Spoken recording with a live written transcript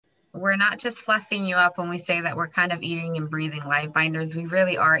we're not just fluffing you up when we say that we're kind of eating and breathing live binders. We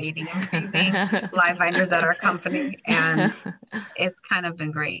really are eating and breathing live binders at our company, and it's kind of been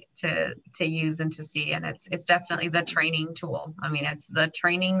great to use and to see. And it's definitely the training tool. I mean, it's the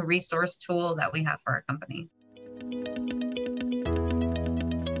training resource tool that we have for our company.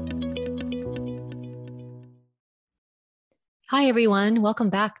 Hi, everyone.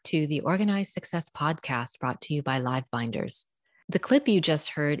 Welcome back to the Organized Success Podcast brought to you by LiveBinders. The clip you just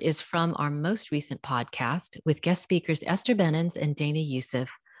heard is from our most recent podcast with guest speakers Esther Benens and Dana Youssef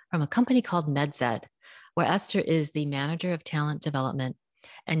from a company called MedZed, where Esther is the Manager of Talent Development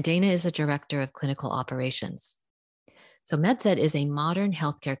and Dana is the Director of Clinical Operations. So MedZed is a modern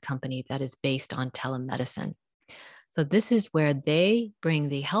healthcare company that is based on telemedicine. So this is where they bring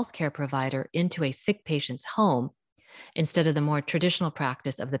the healthcare provider into a sick patient's home instead of the more traditional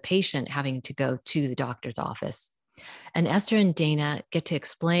practice of the patient having to go to the doctor's office. And Esther and Dana get to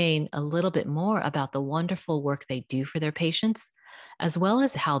explain a little bit more about the wonderful work they do for their patients, as well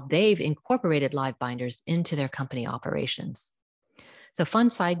as how they've incorporated LiveBinders into their company operations. So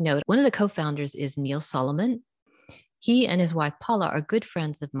fun side note, one of the co-founders is Neil Solomon. He and his wife, Paula, are good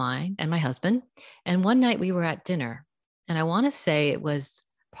friends of mine and my husband. And one night we were at dinner, and I want to say it was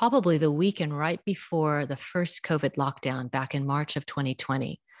probably the weekend right before the first COVID lockdown back in March of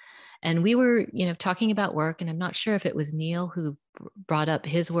 2020. And we were, talking about work, and I'm not sure if it was Neil who brought up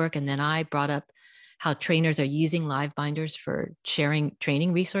his work, and then I brought up how trainers are using LiveBinders for sharing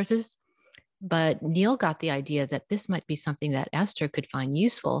training resources. But Neil got the idea that this might be something that Esther could find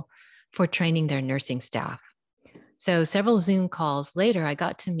useful for training their nursing staff. So several Zoom calls later, I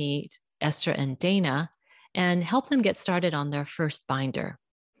got to meet Esther and Dana and help them get started on their first binder.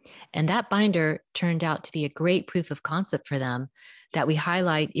 And that binder turned out to be a great proof of concept for them that we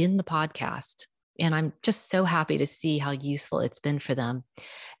highlight in the podcast. And I'm just so happy to see how useful it's been for them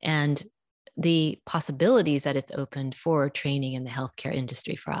and the possibilities that it's opened for training in the healthcare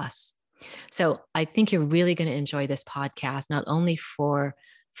industry for us. So I think you're really going to enjoy this podcast, not only for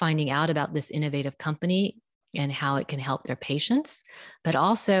finding out about this innovative company and how it can help their patients, but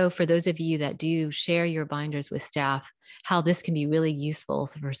also for those of you that do share your binders with staff, how this can be really useful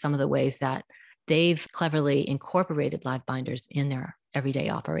for some of the ways that they've cleverly incorporated LiveBinders in their everyday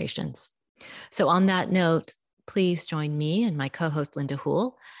operations. So on that note, please join me and my co-host Linda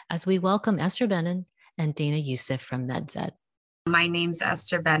Houle as we welcome Esther Benens and Dana Youssef from MedZed. My name's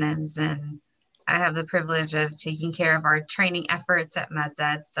Esther Benens, and I have the privilege of taking care of our training efforts at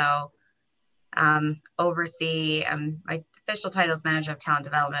MedZed. So oversee, my official title is Manager of Talent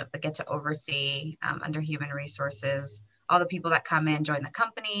Development, but get to oversee under Human Resources, all the people that come in, join the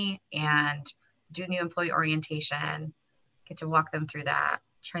company, and do new employee orientation, get to walk them through that,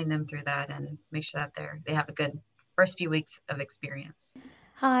 train them through that, and make sure that they have a good first few weeks of experience.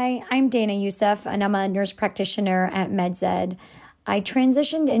 Hi, I'm Dana Youssef, and I'm a nurse practitioner at MedZed. I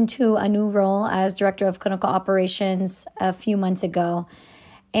transitioned into a new role as Director of Clinical Operations a few months ago.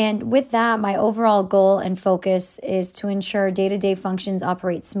 And with that, my overall goal and focus is to ensure day-to-day functions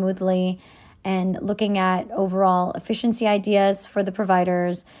operate smoothly and looking at overall efficiency ideas for the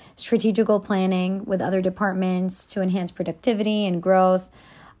providers, strategical planning with other departments to enhance productivity and growth.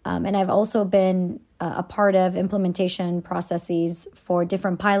 And I've also been a part of implementation processes for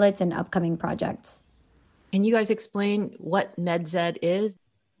different pilots and upcoming projects. Can you guys explain what MedZed is?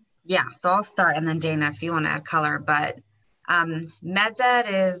 Yeah, so I'll start, and then Dana, if you want to add color, but MedZed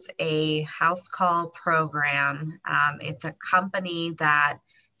is a house call program. It's a company that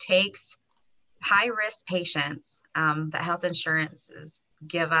takes high-risk patients that health insurances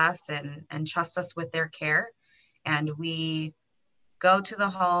give us and trust us with their care. And we go to the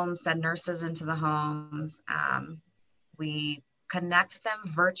homes, send nurses into the homes. We connect them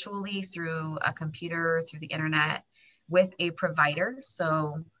virtually through a computer, through the internet, with a provider.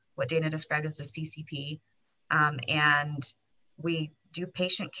 So what Dana described as a CCP. And we do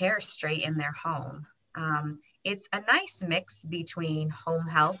patient care straight in their home. It's a nice mix between home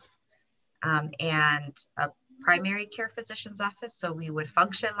health and a primary care physician's office. So we would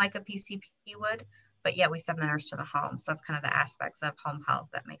function like a PCP would, but yet we send the nurse to the home. So that's kind of the aspects of home health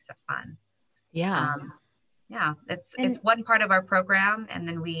that makes it fun. Yeah. It's one part of our program. And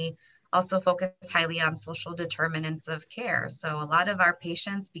then we also focus highly on social determinants of care. So a lot of our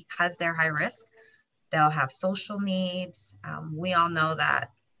patients, because they're high risk, they'll have social needs. We all know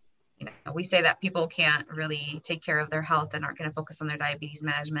that, we say that people can't really take care of their health and aren't going to focus on their diabetes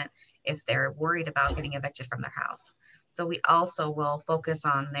management if they're worried about getting evicted from their house. So we also will focus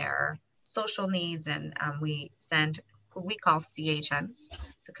on their social needs, and we send who we call CHNs,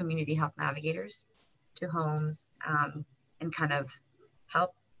 so community health navigators, to homes and kind of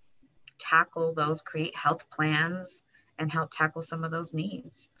help tackle those, create health plans, and help tackle some of those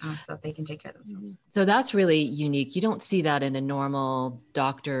needs so that they can take care of themselves. So that's really unique. You don't see that in a normal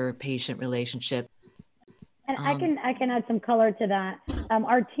doctor-patient relationship. And I can add some color to that.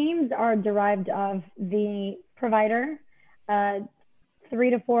 Our teams are derived of the provider, 3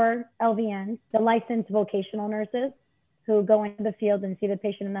 to 4 LVNs, the licensed vocational nurses who go into the field and see the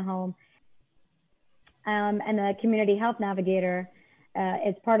patient in the home, and the community health navigator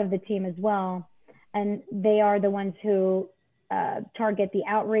is part of the team as well. And they are the ones who target the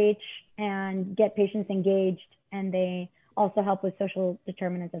outreach and get patients engaged, and they also help with social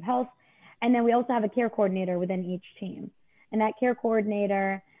determinants of health. And then we also have a care coordinator within each team. And that care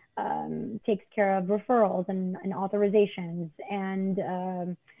coordinator takes care of referrals and authorizations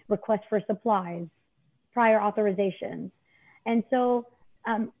and requests for supplies, prior authorizations. And so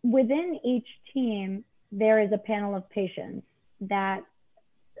within each team, there is a panel of patients that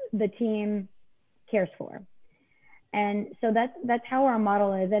the team cares for. And so that's how our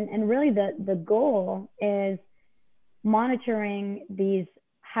model is. And really the goal is monitoring these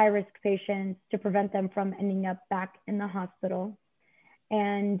high-risk patients to prevent them from ending up back in the hospital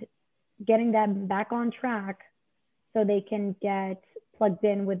and getting them back on track so they can get plugged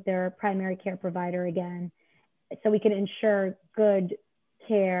in with their primary care provider again, so we can ensure good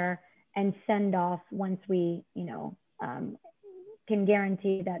care and send off once we, can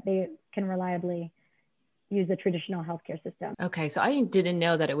guarantee that they can reliably use the traditional healthcare system. Okay, so I didn't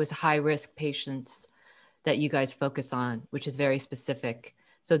know that it was high-risk patients that you guys focus on, which is very specific.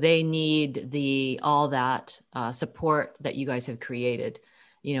 So they need all that support that you guys have created.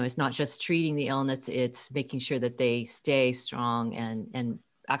 It's not just treating the illness, it's making sure that they stay strong and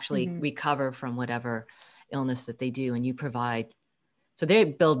actually recover from whatever illness that they do, and you provide. So they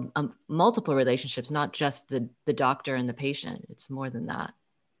build multiple relationships, not just the doctor and the patient. It's more than that,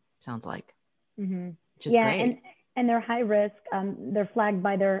 sounds like. Which is great. And they're high risk. They're flagged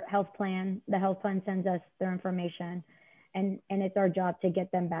by their health plan. The health plan sends us their information, and it's our job to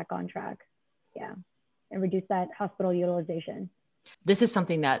get them back on track. Yeah, and reduce that hospital utilization. This is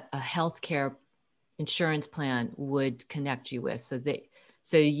something that a healthcare insurance plan would connect you with.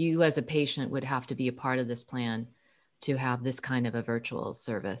 So you as a patient would have to be a part of this plan to have this kind of a virtual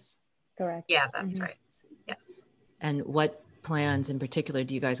service. Correct. Yeah, that's right. Yes. And what plans in particular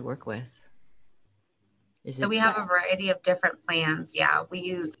do you guys work with? So we have a variety of different plans. Yeah, we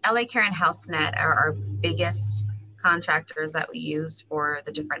use LA Care and HealthNet are our biggest contractors that we use for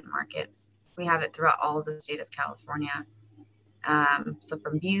the different markets. We have it throughout all of the state of California. So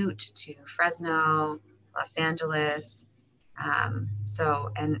from Butte to Fresno, Los Angeles,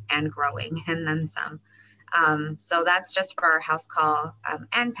 and growing, and then some. So that's just for our house call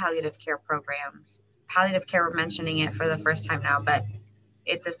and palliative care programs. Palliative care, we're mentioning it for the first time now, but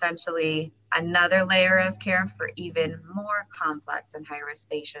it's essentially another layer of care for even more complex and high-risk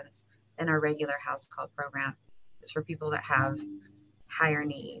patients than our regular house call program. It's for people that have higher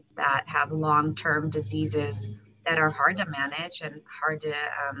needs, that have long-term diseases that are hard to manage and hard to,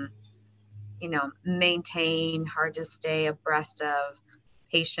 maintain, hard to stay abreast of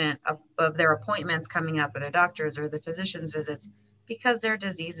of their appointments coming up, or their doctors or the physician's visits, because their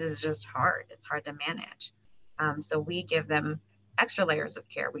disease is just hard. It's hard to manage. So we give them extra layers of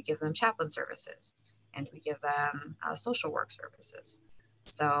care. We give them chaplain services, and we give them social work services.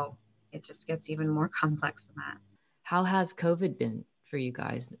 So it just gets even more complex than that. How has COVID been for you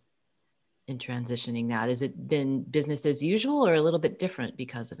guys in transitioning that? Has it been business as usual or a little bit different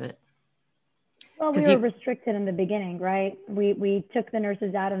because of it? Well, we were restricted in the beginning, right? We took the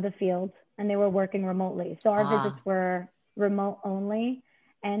nurses out of the field and they were working remotely. So our visits were remote only,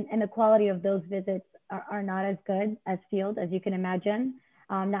 and the quality of those visits are not as good as field, as you can imagine.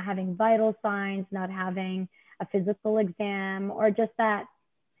 Not having vital signs, not having a physical exam, or just that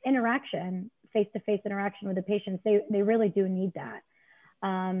interaction, face-to-face interaction with the patients. They really do need that.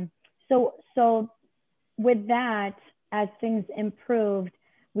 So with that, as things improved,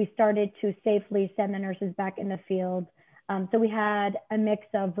 we started to safely send the nurses back in the field. So we had a mix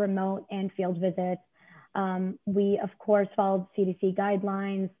of remote and field visits. We, of course, followed CDC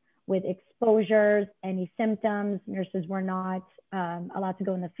guidelines with exposures, any symptoms. Nurses were not allowed to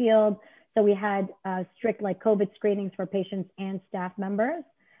go in the field. So we had strict COVID screenings for patients and staff members.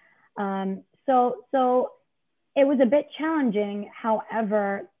 So it was a bit challenging.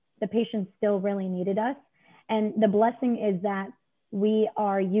 However, the patients still really needed us. And the blessing is that we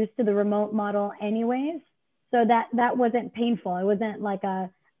are used to the remote model anyways. So that wasn't painful. It wasn't like a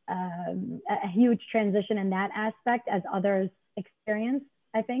huge transition in that aspect as others experienced,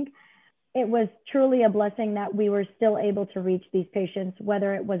 I think. it was truly a blessing that we were still able to reach these patients,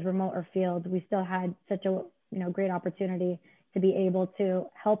 whether it was remote or field. We still had such a great opportunity to be able to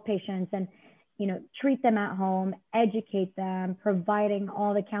help patients and treat them at home, educate them, providing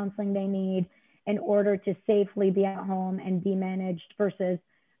all the counseling they need in order to safely be at home and be managed versus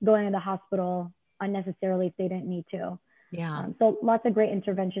going to the hospital unnecessarily if they didn't need to. Yeah. So lots of great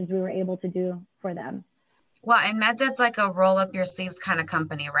interventions we were able to do for them. Well, and MedZed's like a roll up your sleeves kind of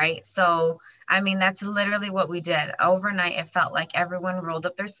company, right? So, I mean, that's literally what we did. Overnight, it felt like everyone rolled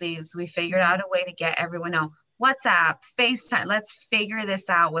up their sleeves. We figured out a way to get everyone on WhatsApp, FaceTime. Let's figure this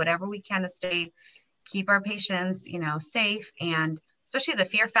out, whatever we can to keep our patients, safe. And especially the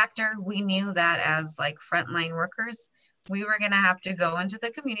fear factor, we knew that as like frontline workers, we were going to have to go into the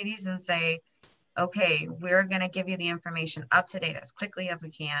communities and say, okay, we're going to give you the information up to date as quickly as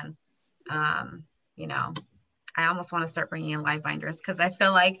we can. I almost want to start bringing in live binders because I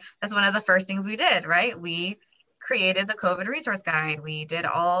feel like that's one of the first things we did, right? We created the COVID resource guide. We did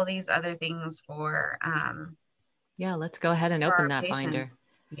all these other things for, yeah, let's go ahead and open that patients. binder.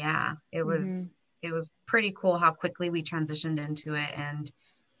 Yeah, it was pretty cool how quickly we transitioned into it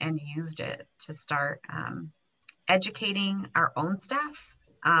and used it to start educating our own staff.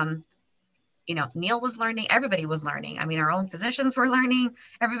 Neil was learning, everybody was learning. I mean, our own physicians were learning,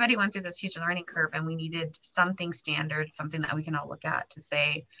 everybody went through this huge learning curve, and we needed something standard, something that we can all look at to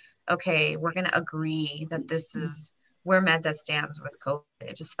say, okay, we're going to agree that this is where MedZed stands with COVID.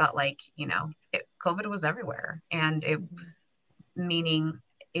 It just felt like, COVID was everywhere, and meaning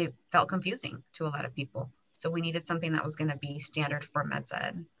it felt confusing to a lot of people. So we needed something that was going to be standard for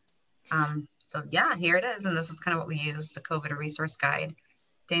MedZed. So yeah, here it is. And this is kind of what we used, the COVID resource guide.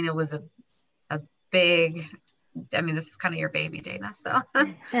 Dana was a big, this is kind of your baby, Dana. So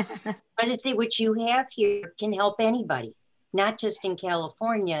I just say what you have here can help anybody, not just in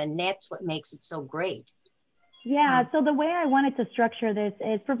California. And that's what makes it so great. Yeah. So the way I wanted to structure this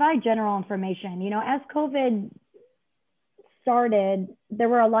is provide general information. As COVID started, there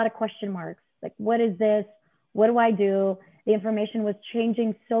were a lot of question marks. Like, what is this? What do I do? The information was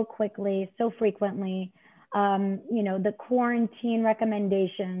changing so quickly, so frequently. The quarantine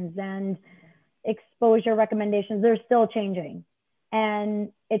recommendations and exposure recommendations, they're still changing.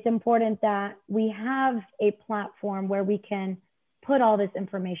 And it's important that we have a platform where we can put all this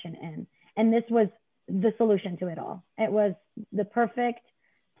information in. And this was the solution to it all. It was the perfect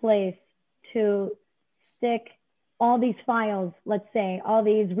place to stick all these files, let's say, all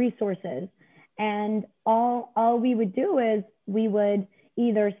these resources. And all we would do is we would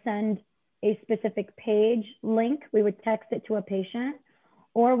either send a specific page link, we would text it to a patient,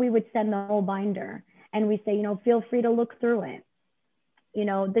 or we would send the whole binder and we say, feel free to look through it.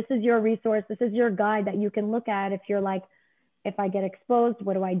 This is your resource. This is your guide that you can look at if you're like, if I get exposed,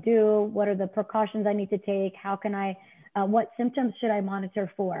 what do I do? What are the precautions I need to take? How can I, what symptoms should I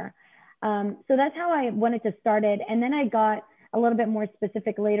monitor for? So that's how I wanted to start it. And then I got a little bit more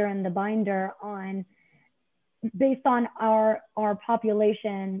specific later in the binder on, based on our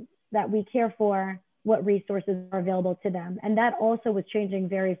population that we care for, what resources are available to them. And that also was changing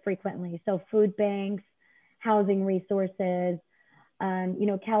very frequently. So food banks, housing resources,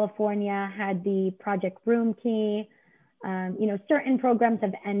 California had the Project Room Key, certain programs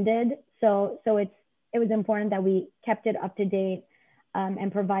have ended. So it was important that we kept it up to date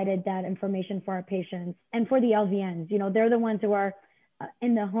and provided that information for our patients and for the LVNs. They're the ones who are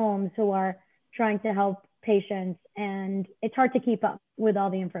in the homes who are trying to help patients, and it's hard to keep up with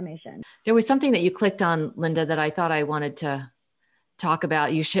all the information. There was something that you clicked on, Linda, that I thought I wanted to talk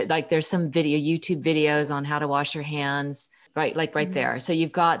about. You should, there's some YouTube videos on how to wash your hands, right? Right there. So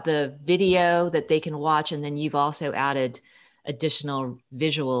you've got the video that they can watch, and then you've also added additional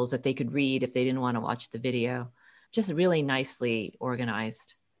visuals that they could read if they didn't want to watch the video. Just a really nicely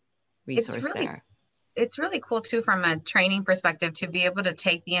organized resource there. It's really cool too, from a training perspective, to be able to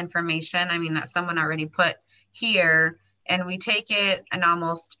take the information, that someone already put here, and we take it and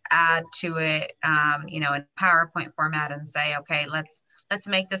almost add to it, in PowerPoint format and say, okay, let's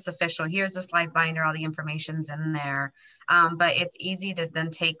make this official. Here's this live binder, all the information's in there. But it's easy to then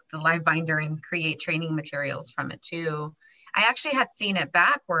take the live binder and create training materials from it too. I actually had seen it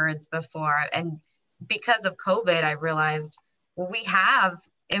backwards before, and because of COVID, I realized, well, we have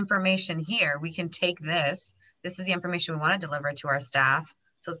information here. We can take this. This is the information we want to deliver to our staff.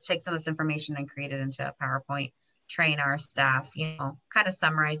 So let's take some of this information and create it into a PowerPoint, train our staff, kind of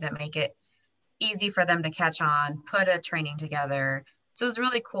summarize it, make it easy for them to catch on, put a training together. So it's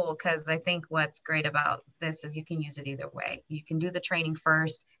really cool, because I think what's great about this is you can use it either way. You can do the training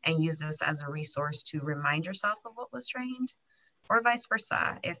first and use this as a resource to remind yourself of what was trained, or vice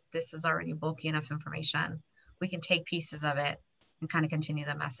versa. If this is already bulky enough information, we can take pieces of it and kind of continue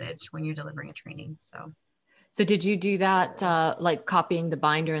the message when you're delivering a training. So did you do that, like copying the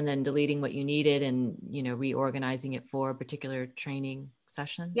binder and then deleting what you needed and, reorganizing it for a particular training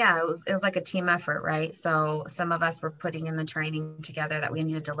session? Yeah, it was like a team effort, right? So some of us were putting in the training together that we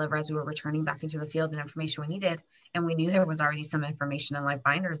needed to deliver as we were returning back into the field and information we needed. And we knew there was already some information in Live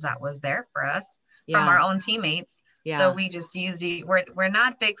Binders that was there for us from our own teammates. Yeah. So we just used it. We're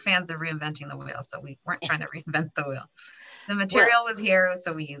not big fans of reinventing the wheel. So we weren't trying to reinvent the wheel. The material was here,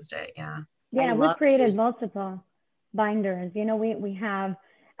 so we used it. Yeah. Yeah, we've created multiple binders. We have,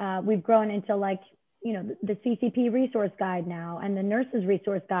 we've grown into the CCP resource guide now and the nurses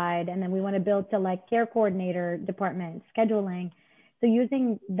resource guide. And then we want to build to care coordinator department, scheduling. So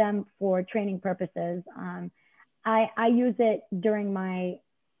using them for training purposes. I use it during my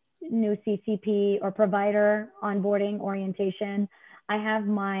new CCP or provider onboarding orientation. I have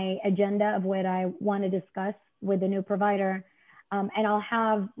my agenda of what I want to discuss with the new provider. And I'll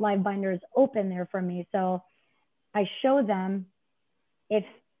have Live Binders open there for me. So I show them, if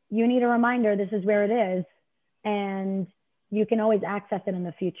you need a reminder, this is where it is. And you can always access it in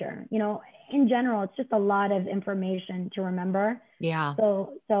the future. In general, it's just a lot of information to remember. Yeah.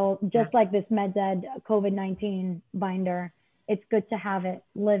 So just like this MedZed COVID-19 binder, it's good to have it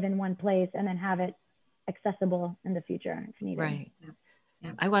live in one place and then have it accessible in the future if needed. Right.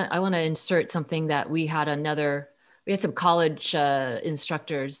 Yeah. I want to insert something that we had some college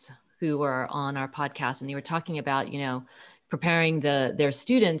instructors who were on our podcast, and they were talking about, preparing their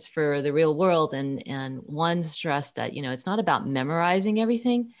students for the real world. And one stressed that, it's not about memorizing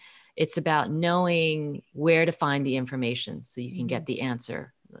everything. It's about knowing where to find the information so you can get the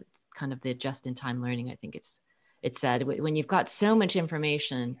answer, kind of the just-in-time learning. I think it said when you've got so much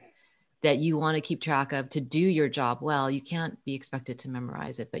information that you want to keep track of to do your job well, you can't be expected to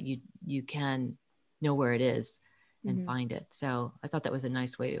memorize it, but you can know where it is and find it. So I thought that was a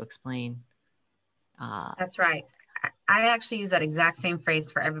nice way to explain. That's right. I actually use that exact same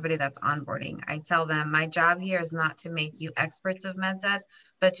phrase for everybody that's onboarding. I tell them my job here is not to make you experts of MedZed,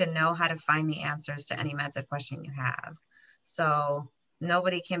 but to know how to find the answers to any MedZed question you have. So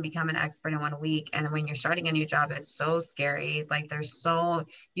nobody can become an expert in 1 week. And when you're starting a new job, it's so scary.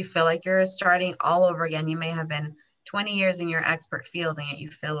 You feel like you're starting all over again. You may have been 20 years in your expert field, and yet you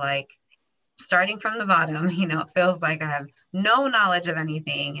feel like starting from the bottom. It feels like I have no knowledge of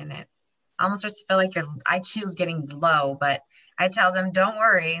anything, and it almost starts to feel like your IQ is getting low. But I tell them, don't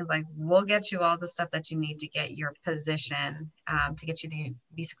worry, we'll get you all the stuff that you need to get your position, to get you to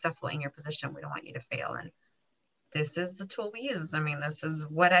be successful in your position. We don't want you to fail. And this is the tool we use. This is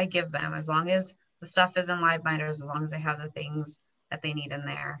what I give them. As long as the stuff is in Live Binders, as long as they have the things that they need in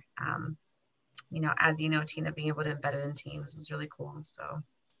there. As you know, Tina, being able to embed it in Teams was really cool. So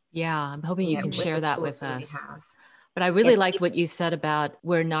yeah, I'm hoping you can share that with us. But I But really liked what you said about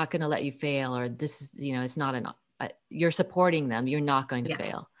we're not going to let you fail, or this is, it's not you're supporting them. You're not going to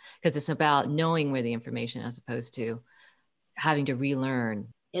fail, because it's about knowing where the information as opposed to having to relearn.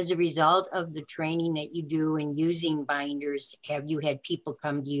 As a result of the training that you do and using binders, have you had people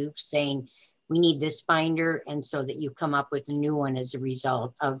come to you saying, we need this binder, and so that you come up with a new one as a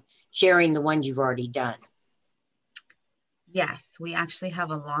result of sharing the ones you've already done? Yes, we actually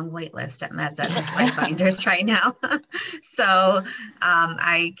have a long wait list at MedZed with Live Binders right now. So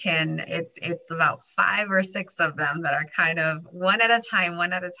it's about 5 or 6 of them that are kind of one at a time.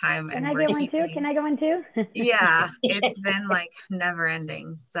 Can I get one too? Yeah, it's been never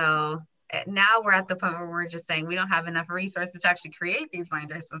ending. So now we're at the point where we're just saying we don't have enough resources to actually create these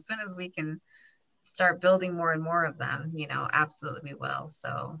binders. So as soon as we can start building more and more of them, absolutely we will.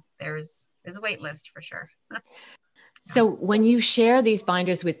 So there's a wait list for sure. So when you share these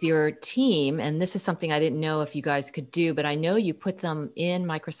binders with your team, and this is something I didn't know if you guys could do, but I know you put them in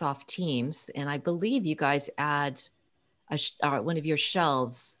Microsoft Teams, and I believe you guys add one of your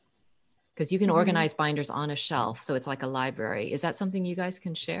shelves, because you can organize binders on a shelf. So it's like a library. Is that something you guys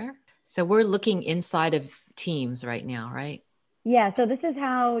can share? So we're looking inside of Teams right now, right? Yeah, so this is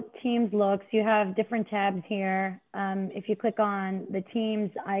how Teams looks. You have different tabs here. If you click on the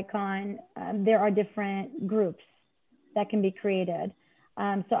Teams icon, there are different groups that can be created.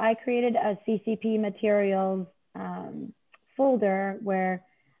 So I created a CCP materials folder where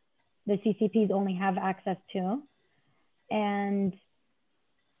the CCPs only have access to. And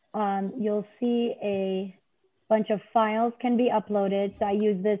you'll see a bunch of files can be uploaded. So I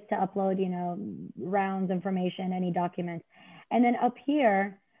use this to upload, rounds information, any documents. And then up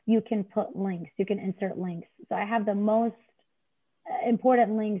here, you can put links, you can insert links. So I have the most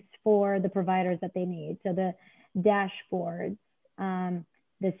important links for the providers that they need. So the dashboards,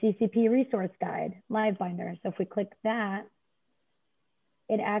 the CCP resource guide, LiveBinder. So if we click that,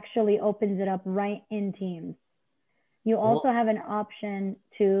 it actually opens it up right in Teams. You also have an option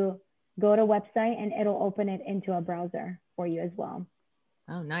to go to website and it'll open it into a browser for you as well.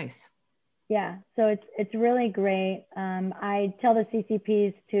 Oh, nice. Yeah, so it's really great. I tell the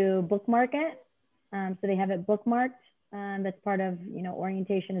CCPs to bookmark it. So they have it bookmarked. That's part of,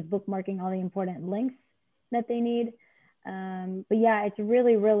 orientation is bookmarking all the important links that they need. But yeah, it's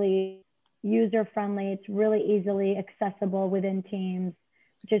really, really user-friendly. It's really easily accessible within Teams,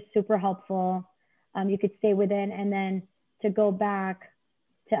 which is super helpful. You could stay within, and then to go back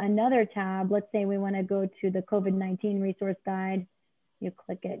to another tab, let's say we want to go to the COVID-19 resource guide. You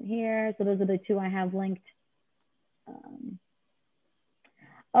click it here. So those are the two I have linked.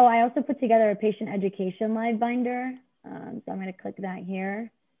 I also put together a patient education LiveBinder. So I'm going to click that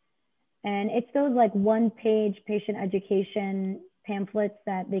here. And it's those like one-page patient education pamphlets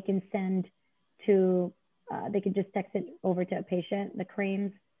that they can send to, they can just text it over to a patient, the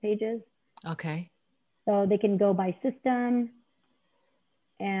CRAMES pages. Okay. So they can go by system.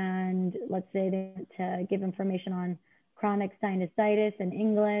 And let's say they want to give information on chronic sinusitis in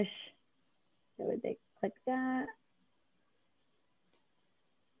English. So they click that.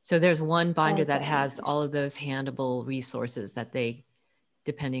 So there's one binder that has all of those handable resources that they,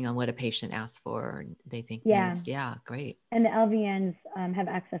 depending on what a patient asks for, they think needs. Yeah, great. And the LVNs have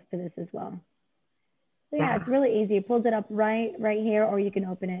access to this as well. So yeah, it's really easy. It pulls it up right here, or you can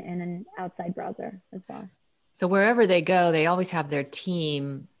open it in an outside browser as well. So wherever they go, they always have their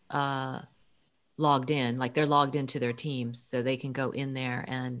team logged in, like they're logged into their teams, so they can go in there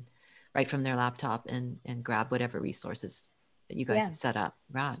and right from their laptop and grab whatever resources that you guys have set up.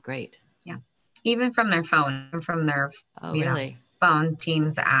 Right, great. Yeah, even from their phone, from their phone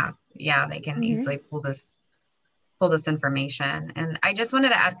Teams app. Yeah, they can easily pull this information. And I just wanted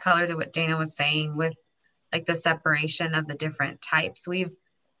to add color to what Dana was saying with like the separation of the different types. We're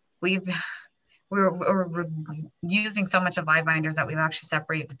using so much of LiveBinders that we've actually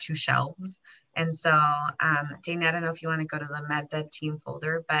separated to 2 shelves. And so, Dana, I don't know if you want to go to the MedZed team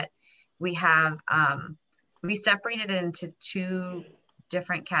folder, but we have, we separated it into 2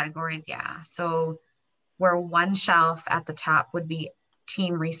 different categories. Yeah. So where one shelf at the top would be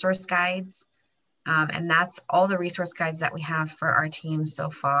team resource guides. And that's all the resource guides that we have for our team so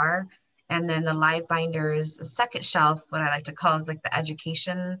far. And then the LiveBinders, the second shelf, what I like to call is like the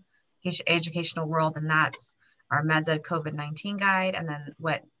educational world. And that's our MedZed COVID-19 guide. And then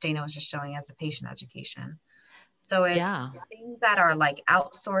what Dana was just showing as a patient education. So it's things that are like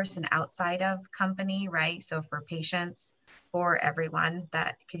outsourced and outside of company, right? So for patients, for everyone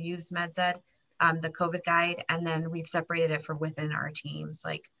that could use MedZed, the COVID guide. And then we've separated it for within our teams,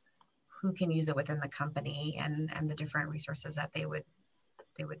 like who can use it within the company and the different resources that they would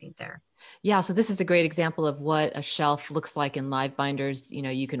need there. Yeah, so this is a great example of what a shelf looks like in LiveBinders.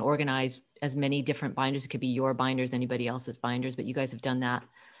 You can organize as many different binders. It could be your binders, anybody else's binders, but you guys have done that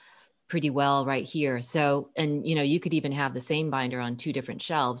pretty well right here. So, and you could even have the same binder on 2 different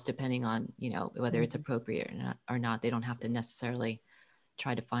shelves, depending on, whether it's appropriate or not. They don't have to necessarily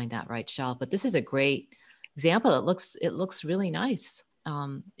try to find that right shelf, but this is a great example. It looks really nice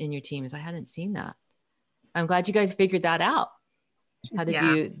in your teams. I hadn't seen that. I'm glad you guys figured that out, how to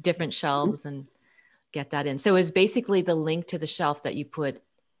do different shelves and get that in. So it's basically the link to the shelf that you put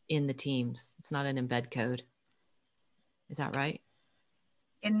in the teams. It's not an embed code. Is that right?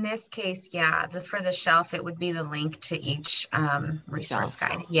 In this case, for the shelf, it would be the link to each resource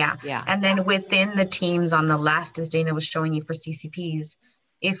guide. Yeah. And then within the teams on the left, as Dana was showing you for CCPs,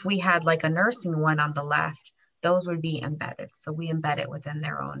 if we had like a nursing one on the left, those would be embedded. So we embed it within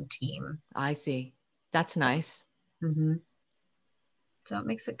their own team. I see. That's nice. Mm-hmm. So it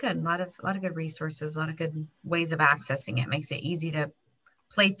makes it good. A lot of good resources, a lot of good ways of accessing it. Makes it easy to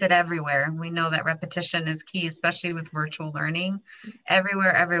place it everywhere. We know that repetition is key, especially with virtual learning.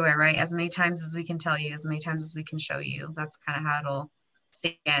 Everywhere, right? As many times as we can tell you, as many times as we can show you. That's kind of how it'll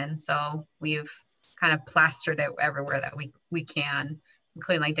sink in. So we've kind of plastered it everywhere that we can,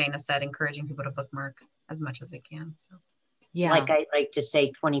 including, like Dana said, encouraging people to bookmark as much as they can. So yeah, like I like to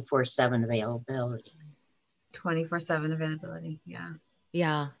say, 24/7 availability. 24/7 availability.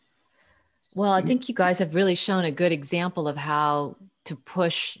 Yeah. Well, I think you guys have really shown a good example of how to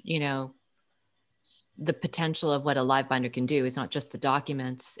push, the potential of what a LiveBinder can do. It's not just the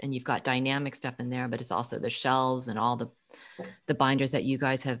documents and you've got dynamic stuff in there, but it's also the shelves and all the binders that you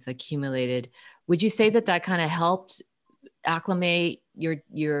guys have accumulated. Would you say that kind of helped acclimate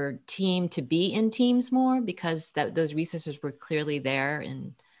your team to be in teams more because those resources were clearly there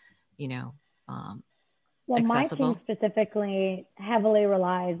and, Well, my accessible? team specifically heavily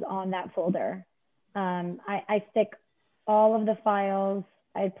relies on that folder. I stick all of the files.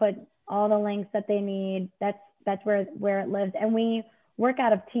 I put all the links that they need. That's where it lives. And we work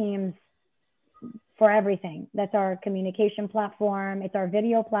out of Teams for everything. That's our communication platform. It's our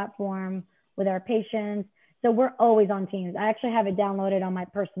video platform with our patients. So we're always on Teams. I actually have it downloaded on my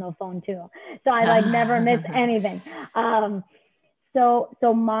personal phone too. So I like never miss anything.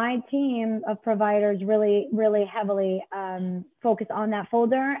 So my team of providers really, really heavily focus on that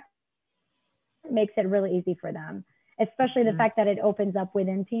folder. Makes it really easy for them, especially the fact that it opens up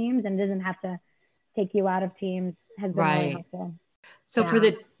within Teams and doesn't have to take you out of Teams has been really helpful. So for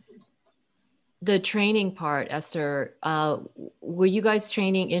the training part, Esther, were you guys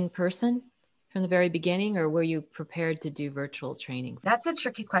training in person from the very beginning, or were you prepared to do virtual training? That's a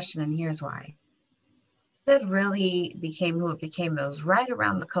tricky question, and here's why. It really became who it became. It was right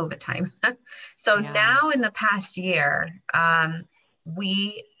around the COVID time. So now in the past year,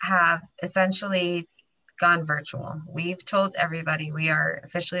 we have essentially gone virtual. We've told everybody we are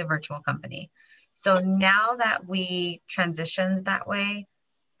officially a virtual company. So now that we transitioned that way,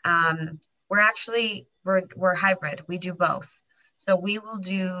 we're hybrid. We do both. So we will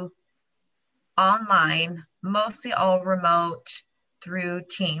do online, mostly all remote through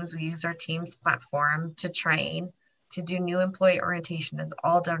Teams. We use our Teams platform to train, to do new employee orientation is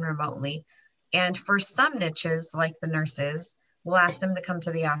all done remotely. And for some niches, like the nurses, we'll ask them to come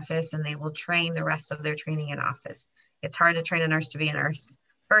to the office and they will train the rest of their training in office. It's hard to train a nurse to be a nurse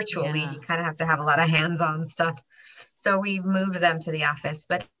virtually. You kind of have to have a lot of hands-on stuff. So we've moved them to the office,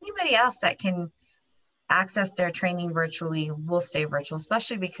 but anybody else that can access their training virtually will stay virtual,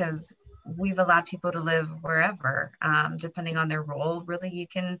 especially because we've allowed people to live wherever, depending on their role. Really, you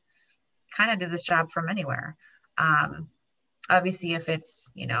can kind of do this job from anywhere. Obviously, if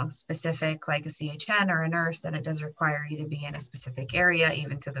it's, specific like a CHN or a nurse, then it does require you to be in a specific area,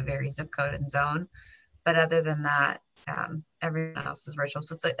 even to the very zip code and zone. But other than that, everyone else is virtual.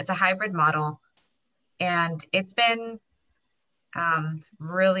 So it's a hybrid model. And it's been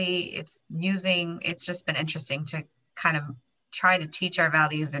it's just been interesting to kind of try to teach our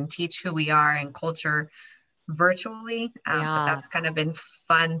values and teach who we are and culture virtually. But that's kind of been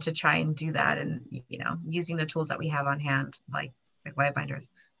fun to try and do that. And, using the tools that we have on hand, like LiveBinders,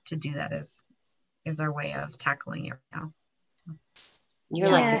 to do that is our way of tackling it right now. You're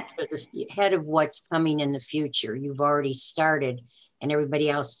like the head of what's coming in the future. You've already started, and everybody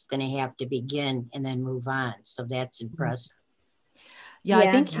else is going to have to begin and then move on. So that's impressive. Yeah,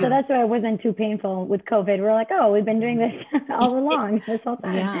 I think so that's why it wasn't too painful with COVID. We're like, oh, we've been doing this all along, this whole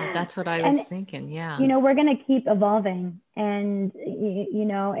time. Yeah, that's what I was thinking. Yeah. We're going to keep evolving, and,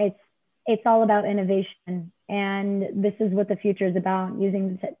 it's all about innovation. And this is what the future is about,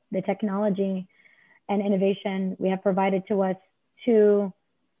 using the technology and innovation we have provided to us to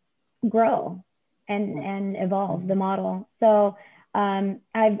grow and evolve the model. So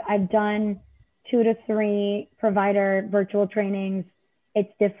I've done 2 to 3 provider virtual trainings.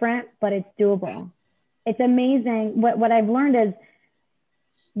 It's different, but it's doable. It's amazing. What I've learned is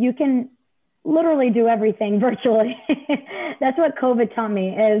you can literally do everything virtually. That's what COVID taught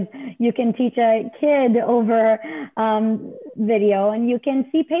me, is you can teach a kid over video, and you can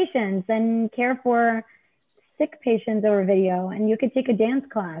see patients and care for sick patients over video, and you could take a dance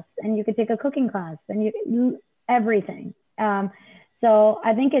class, and you could take a cooking class, and you everything. So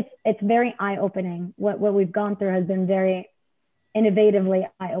I think it's very eye-opening. What we've gone through has been very innovatively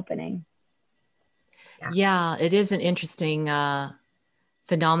eye-opening. Yeah, it is an interesting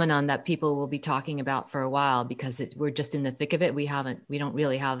phenomenon that people will be talking about for a while, because we're just in the thick of it. We don't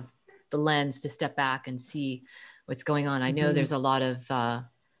really have the lens to step back and see what's going on. I know there's a lot of,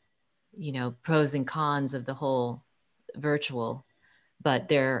 pros and cons of the whole virtual, but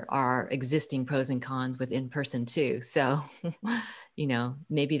there are existing pros and cons with in-person too. So,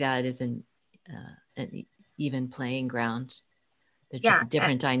 maybe that isn't an even playing ground. They're just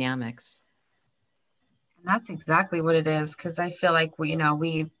different dynamics. And that's exactly what it is. Because I feel like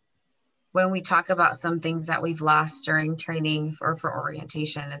when we talk about some things that we've lost during training or for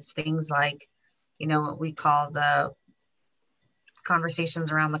orientation, it's things like, what we call the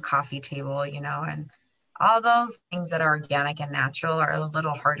conversations around the coffee table, and all those things that are organic and natural are a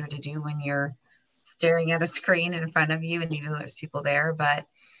little harder to do when you're staring at a screen in front of you, and even though there's people there. But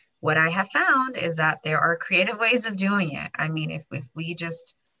what I have found is that there are creative ways of doing it. I mean, if we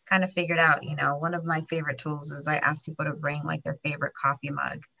just kind of figured out, one of my favorite tools is I ask people to bring like their favorite coffee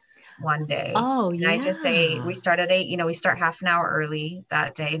mug one day. Oh, yeah. And I just say, we start at 8, we start half an hour early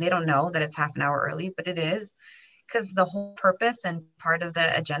that day. They don't know that it's half an hour early, but it is, because the whole purpose and part of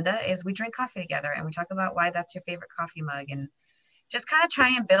the agenda is we drink coffee together and we talk about why that's your favorite coffee mug, and just kind of try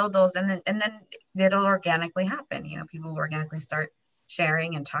and build those, and then it'll organically happen. You know, people will organically start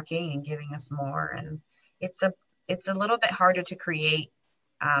sharing and talking and giving us more. And it's a little bit harder to create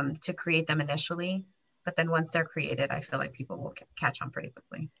them initially, but then once they're created, I feel like people will catch on pretty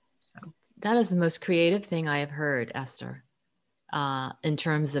quickly. So that is the most creative thing I have heard, Esther, in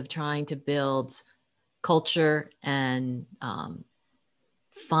terms of trying to build culture and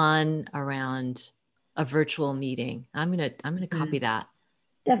fun around a virtual meeting. I'm gonna copy that.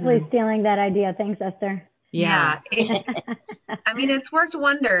 Definitely stealing that idea. Thanks, Esther. Yeah. I mean, it's worked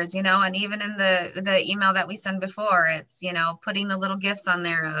wonders, you know, and even in the email that we sent before, it's, you know, putting the little gifts on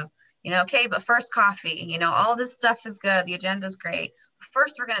there of, you know, okay, but first coffee, you know, all this stuff is good. The agenda is great.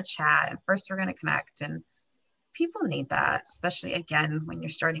 First, we're going to chat, and first we're going to connect. And people need that, especially again, when you're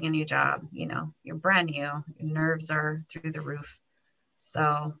starting a new job, you know, you're brand new, your nerves are through the roof.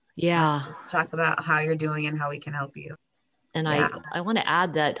 So let's just talk about how you're doing and how we can help you. And I want to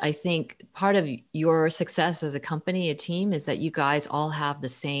add that I think part of your success as a company, a team, is that you guys all have the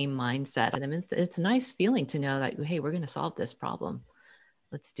same mindset. And I mean, it's a nice feeling to know that, hey, we're going to solve this problem.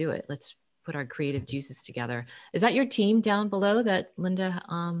 Let's do it. Let's put our creative juices together. Is that your team down below that Linda?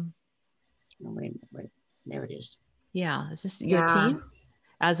 Wait, there it is. Yeah. Is this your team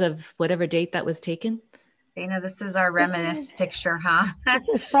as of whatever date that was taken? Dana, this is our reminisce picture, huh?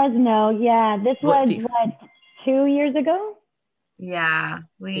 This is Fresno. Yeah. This was 2 years ago? Yeah,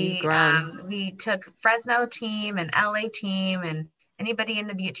 we took Fresno team and LA team and anybody in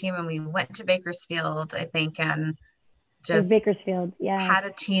the Butte team, and we went to Bakersfield, I think, and just Bakersfield, had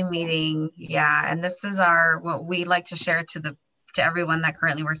a team meeting. Yeah, and this is what we like to share to everyone that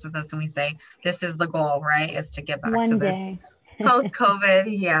currently works with us, and we say this is the goal, right? Is to get back to this post-COVID.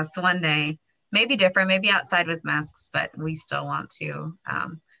 Yes, one day, maybe different, maybe outside with masks, but we still want to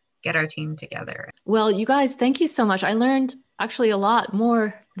get our team together. Well, you guys, thank you so much. I learned actually a lot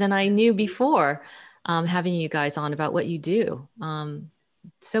more than I knew before having you guys on about what you do.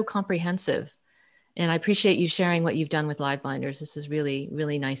 So comprehensive. And I appreciate you sharing what you've done with LiveBinders. This is really,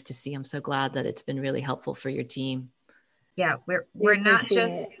 really nice to see. I'm so glad that it's been really helpful for your team. Yeah, we're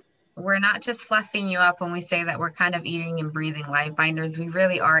not just fluffing you up when we say that we're kind of eating and breathing LiveBinders. We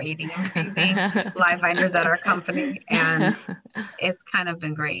really are eating and breathing LiveBinders at our company, and it's kind of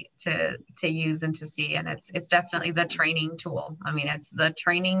been great to use and to see. And it's definitely the training tool. I mean, it's the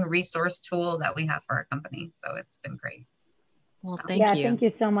training resource tool that we have for our company. So it's been great. Well, thank you. Thank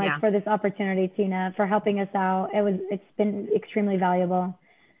you so much for this opportunity, Tina, for helping us out. It's been extremely valuable.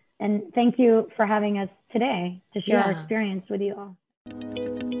 And thank you for having us today to share our experience with you all.